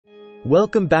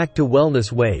Welcome back to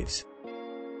Wellness Waves.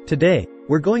 Today,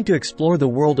 we're going to explore the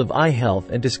world of eye health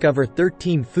and discover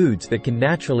 13 foods that can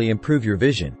naturally improve your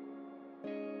vision.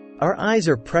 Our eyes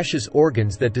are precious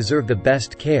organs that deserve the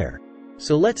best care.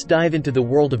 So let's dive into the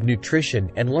world of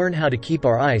nutrition and learn how to keep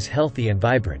our eyes healthy and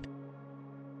vibrant.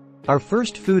 Our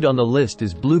first food on the list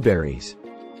is blueberries.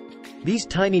 These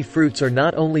tiny fruits are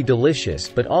not only delicious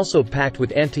but also packed with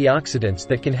antioxidants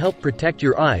that can help protect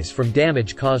your eyes from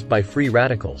damage caused by free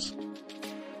radicals.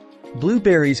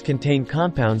 Blueberries contain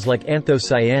compounds like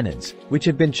anthocyanins, which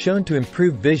have been shown to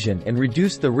improve vision and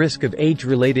reduce the risk of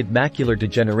age-related macular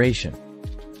degeneration.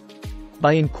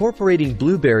 By incorporating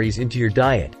blueberries into your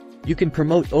diet, you can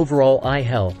promote overall eye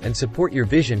health and support your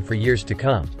vision for years to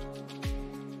come.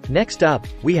 Next up,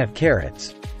 we have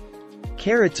carrots.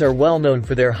 Carrots are well known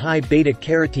for their high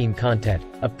beta-carotene content,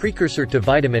 a precursor to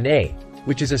vitamin A,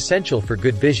 which is essential for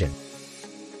good vision.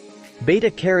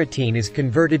 Beta-carotene is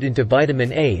converted into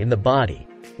vitamin A in the body,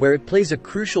 where it plays a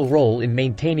crucial role in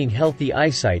maintaining healthy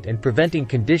eyesight and preventing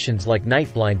conditions like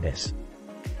night blindness.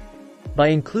 By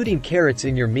including carrots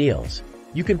in your meals,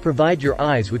 you can provide your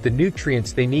eyes with the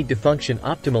nutrients they need to function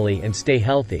optimally and stay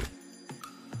healthy.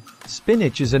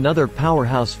 Spinach is another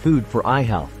powerhouse food for eye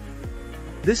health.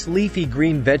 This leafy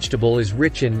green vegetable is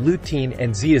rich in lutein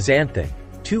and zeaxanthin,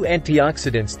 two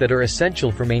antioxidants that are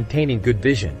essential for maintaining good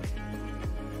vision.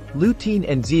 Lutein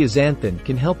and zeaxanthin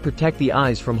can help protect the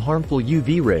eyes from harmful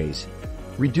UV rays,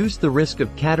 reduce the risk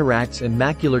of cataracts and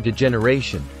macular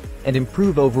degeneration, and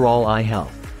improve overall eye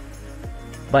health.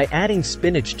 By adding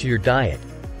spinach to your diet,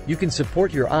 you can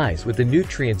support your eyes with the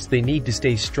nutrients they need to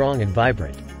stay strong and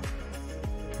vibrant.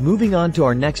 Moving on to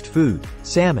our next food,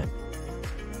 salmon.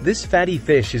 This fatty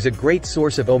fish is a great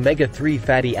source of omega-3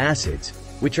 fatty acids,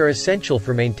 which are essential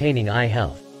for maintaining eye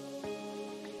health.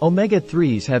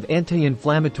 Omega-3s have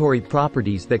anti-inflammatory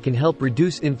properties that can help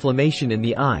reduce inflammation in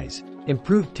the eyes,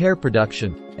 improve tear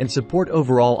production, and support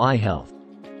overall eye health.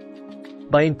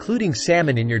 By including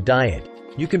salmon in your diet,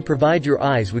 you can provide your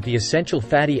eyes with the essential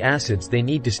fatty acids they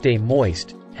need to stay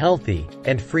moist, healthy,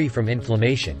 and free from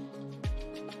inflammation.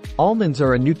 Almonds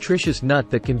are a nutritious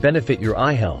nut that can benefit your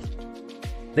eye health.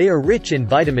 They are rich in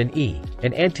vitamin E,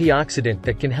 an antioxidant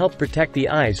that can help protect the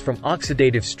eyes from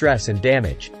oxidative stress and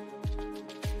damage.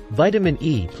 Vitamin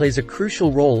E plays a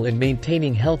crucial role in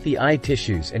maintaining healthy eye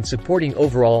tissues and supporting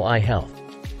overall eye health.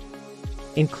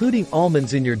 Including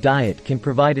almonds in your diet can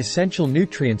provide essential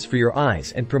nutrients for your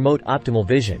eyes and promote optimal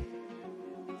vision.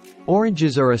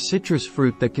 Oranges are a citrus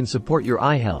fruit that can support your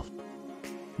eye health.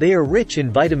 They are rich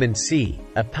in vitamin C,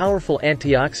 a powerful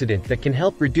antioxidant that can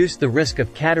help reduce the risk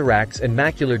of cataracts and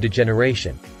macular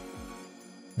degeneration.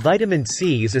 Vitamin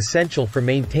C is essential for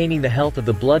maintaining the health of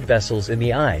the blood vessels in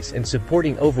the eyes and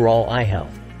supporting overall eye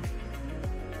health.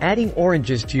 Adding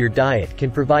oranges to your diet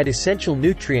can provide essential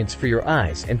nutrients for your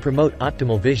eyes and promote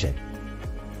optimal vision.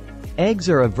 Eggs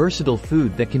are a versatile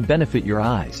food that can benefit your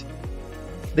eyes.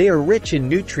 They are rich in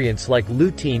nutrients like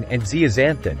lutein and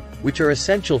zeaxanthin, which are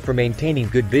essential for maintaining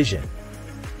good vision.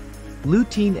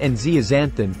 Lutein and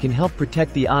zeaxanthin can help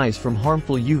protect the eyes from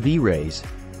harmful UV rays,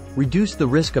 reduce the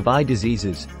risk of eye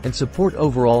diseases, and support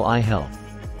overall eye health.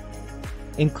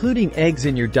 Including eggs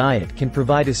in your diet can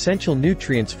provide essential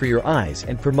nutrients for your eyes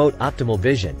and promote optimal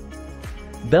vision.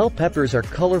 Bell peppers are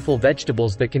colorful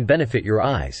vegetables that can benefit your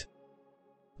eyes.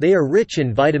 They are rich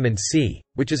in vitamin C,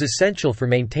 which is essential for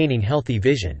maintaining healthy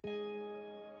vision.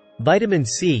 Vitamin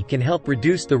C can help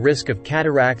reduce the risk of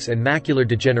cataracts and macular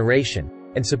degeneration,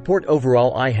 and support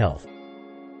overall eye health.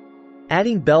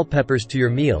 Adding bell peppers to your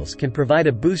meals can provide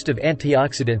a boost of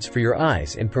antioxidants for your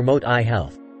eyes and promote eye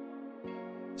health.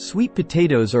 Sweet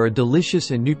potatoes are a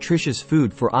delicious and nutritious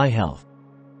food for eye health.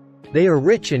 They are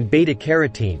rich in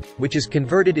beta-carotene, which is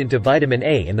converted into vitamin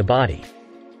A in the body.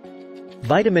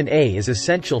 Vitamin A is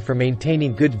essential for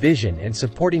maintaining good vision and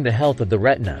supporting the health of the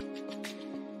retina.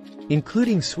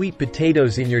 Including sweet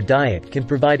potatoes in your diet can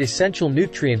provide essential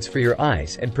nutrients for your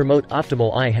eyes and promote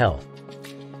optimal eye health.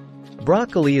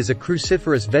 Broccoli is a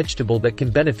cruciferous vegetable that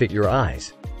can benefit your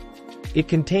eyes. It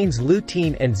contains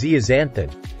lutein and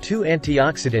zeaxanthin, two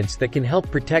antioxidants that can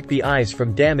help protect the eyes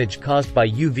from damage caused by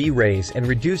UV rays and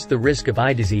reduce the risk of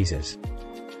eye diseases.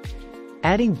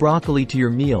 Adding broccoli to your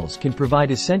meals can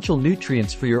provide essential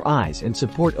nutrients for your eyes and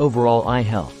support overall eye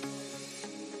health.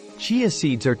 Chia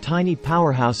seeds are tiny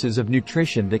powerhouses of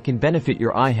nutrition that can benefit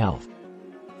your eye health.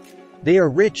 They are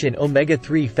rich in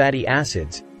omega-3 fatty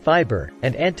acids, fiber,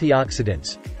 and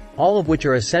antioxidants, all of which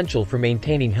are essential for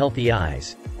maintaining healthy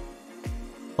eyes.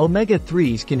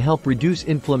 Omega-3s can help reduce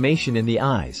inflammation in the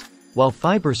eyes, while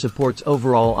fiber supports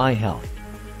overall eye health.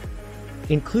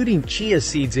 Including chia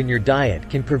seeds in your diet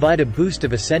can provide a boost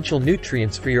of essential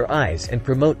nutrients for your eyes and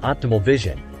promote optimal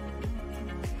vision.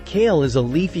 Kale is a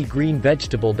leafy green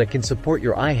vegetable that can support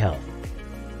your eye health.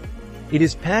 It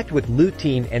is packed with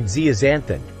lutein and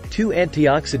zeaxanthin, two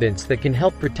antioxidants that can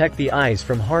help protect the eyes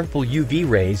from harmful UV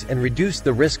rays and reduce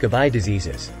the risk of eye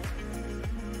diseases.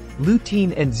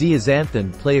 Lutein and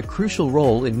zeaxanthin play a crucial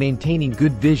role in maintaining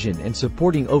good vision and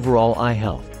supporting overall eye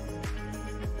health.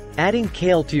 Adding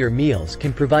kale to your meals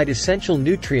can provide essential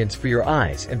nutrients for your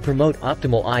eyes and promote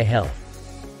optimal eye health.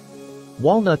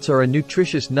 Walnuts are a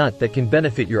nutritious nut that can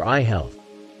benefit your eye health.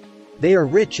 They are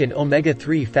rich in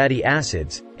omega-3 fatty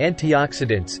acids,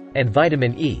 antioxidants, and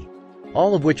vitamin E,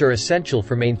 all of which are essential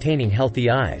for maintaining healthy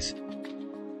eyes.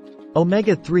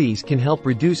 Omega-3s can help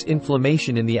reduce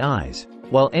inflammation in the eyes,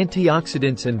 while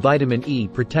antioxidants and vitamin E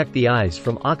protect the eyes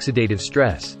from oxidative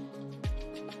stress.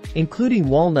 Including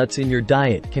walnuts in your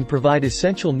diet can provide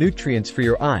essential nutrients for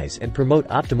your eyes and promote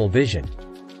optimal vision.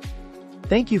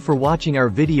 Thank you for watching our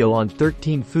video on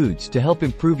 13 foods to help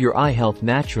improve your eye health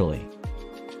naturally.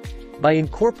 By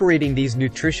incorporating these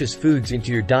nutritious foods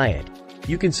into your diet,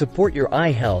 you can support your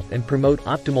eye health and promote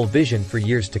optimal vision for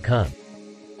years to come.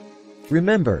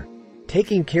 Remember,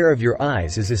 taking care of your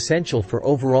eyes is essential for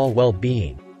overall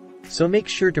well-being. So make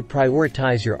sure to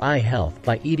prioritize your eye health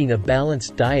by eating a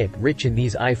balanced diet rich in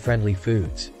these eye-friendly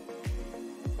foods.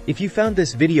 If you found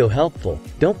this video helpful,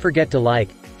 don't forget to like,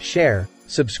 share,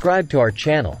 subscribe to our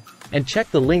channel, and check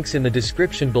the links in the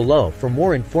description below for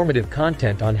more informative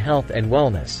content on health and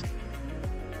wellness.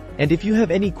 And if you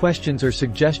have any questions or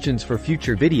suggestions for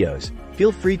future videos,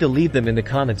 feel free to leave them in the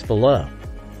comments below.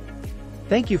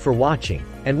 Thank you for watching,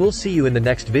 and we'll see you in the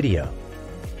next video.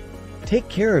 Take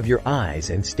care of your eyes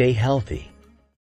and stay healthy.